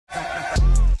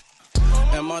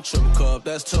And my triple cup,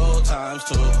 that's 2 times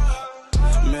 2.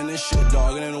 Man, this shit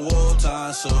dogging in the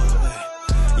wartime, so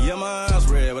yeah, my eyes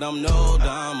red, but I'm no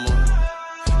diamond.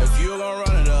 If you gon'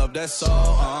 run it up, that's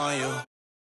all on you.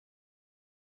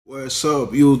 What's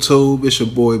up, YouTube? It's your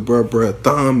boy Brahbra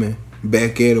ThumIn,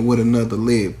 back at it with another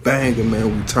lit banger,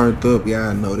 man. We turned up,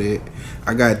 y'all know that.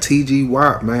 I got TG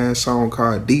Wop, man, song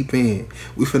called Deep In.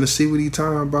 We finna see what he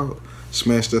talking about.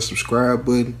 Smash that subscribe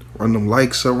button, run them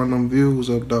likes up, run them views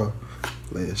up, though.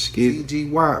 Let's get it. TG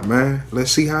Wop, man.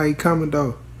 Let's see how he coming,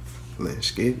 though.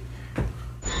 Let's get it.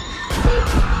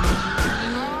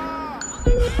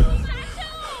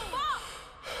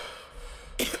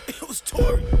 It was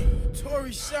Tory.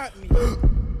 Tory shot me. Yeah.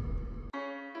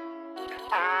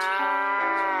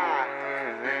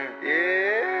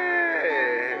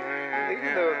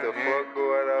 Niggas know what the fuck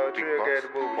going on. Trill got the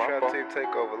movie. Trap team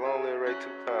take over. Long Live Ray 2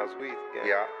 times. We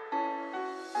yeah.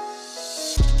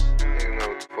 Niggas know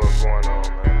what the fuck going on,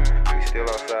 man. We still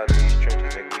outside of these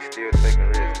trenches, nigga. We still taking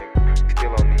risks, nigga. We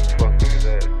still on these fuck niggas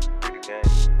ass. Free the game.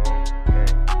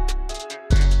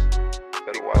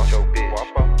 Better watch your bitch.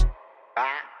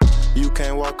 You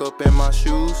can't walk up in my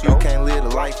shoes, you can't live the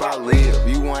life I live.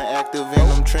 You weren't active in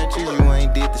them trenches, you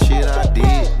ain't did the shit I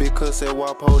did. Because that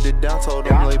WAP hold it down, told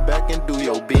him lay back and do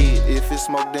your bid. If it's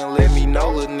smoke, then let me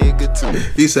know, little nigga too.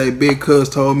 He say big cuz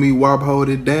told me WAP hold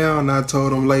it down, I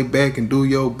told him lay back and do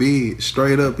your bid.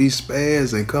 Straight up he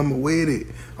spaz and coming with it.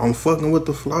 I'm fucking with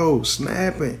the flow,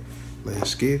 snapping.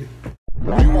 Let's get it.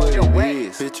 You what it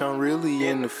is, bitch, I'm really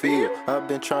in the field. I've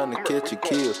been trying to catch a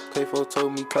kill. K4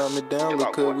 told me calm it down,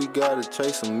 look cause we gotta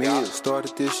chase some meals.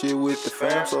 Started this shit with the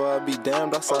fam, so I be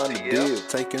damned, I signed the deal.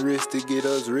 Taking risks to get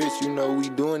us rich, you know we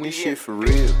doing this shit for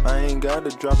real. I ain't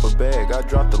gotta drop a bag, I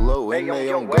dropped the low and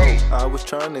they on go. I was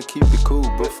trying to keep it cool,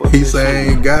 but fuck he say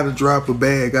I ain't gotta drop a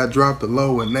bag, I dropped the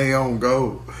low and they on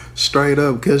go. Straight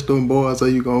up, catch them boys or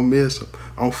you gon' miss them.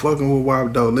 I'm fucking with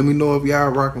WAP though. Let me know if y'all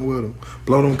rocking with them.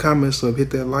 Blow them comments up,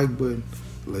 hit that like button.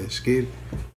 Let's get it.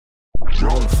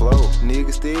 On the flow,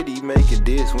 niggas steady making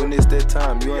this. When it's that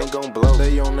time, you ain't gon' blow.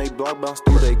 They on they block, bounce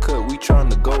through they cut. We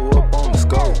tryna go up on the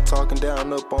scope. Talking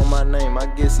down up on my name, I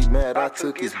guess he mad I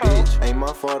took his bitch. Ain't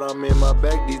my fault, I'm in my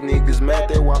back. These niggas mad,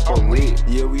 that WAP on lit.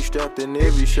 Yeah, we strapped in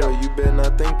every show. You better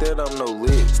not think that I'm no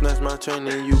lit. Snatch my chain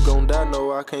and you gon' die.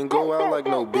 No, I can't go out like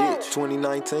no bitch.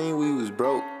 2019, we was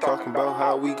broke. Talking about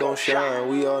how we gon' shine.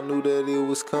 We all knew that it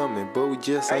was coming, but we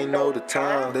just ain't know the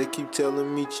time. They keep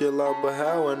telling me chill out, but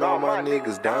how and all my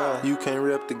niggas dying. You can't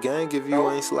rep the gang if you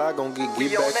ain't slide, gon' get back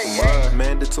for mine.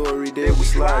 Mandatory that we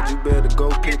slide, you better go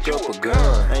pick up a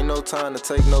gun. Ain't no time to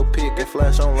take no pic and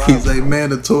flash online. He's a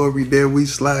mandatory that we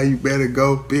slide, you better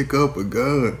go pick up a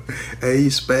gun. Hey, he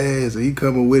spaz and he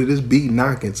coming with it. This beat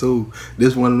knocking too.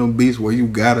 This one of them beats where you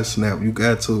gotta snap, you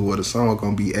got to, or the song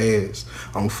gonna be ass.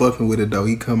 I'm fucking with it though,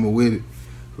 he coming with it.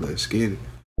 Let's get it.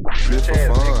 Just for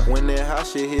fun. When that hot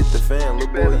shit hit the fan,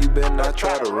 little boy, you better not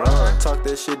try to run. Talk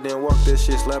that shit, then walk that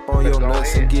shit, slap on your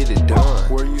nuts and get it done.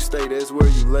 Where you stay, that's where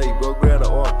you lay. Go grab the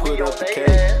art, put up the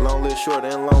cake. Long live short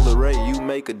and long live Ray. You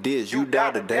make a dish, you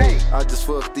die today. I just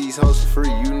fuck these hoes for free,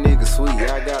 you niggas sweet,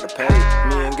 I gotta pay.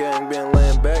 Me and gang been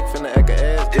laying back, finna act a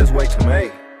ass, just wait till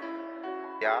May.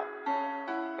 Yeah.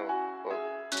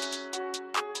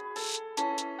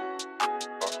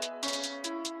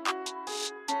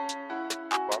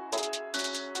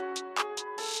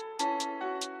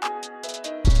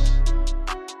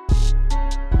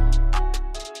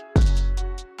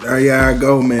 There y'all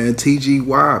go, man. TG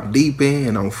Wop, Deep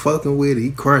In. I'm fucking with it.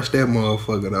 He crushed that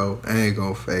motherfucker, though. I ain't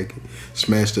gonna fake it.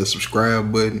 Smash the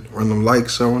subscribe button. Run them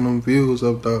likes, run them views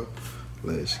up, though.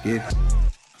 Let's get it.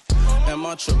 And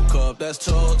my triple cup, that's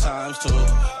 2 times 2.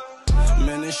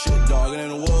 Man, this shit dogging in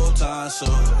the wartime, so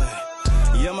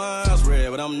yeah, my eyes red,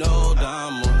 but I'm no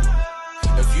diamond.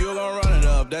 If you gon' run it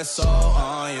up, that's all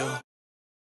on you.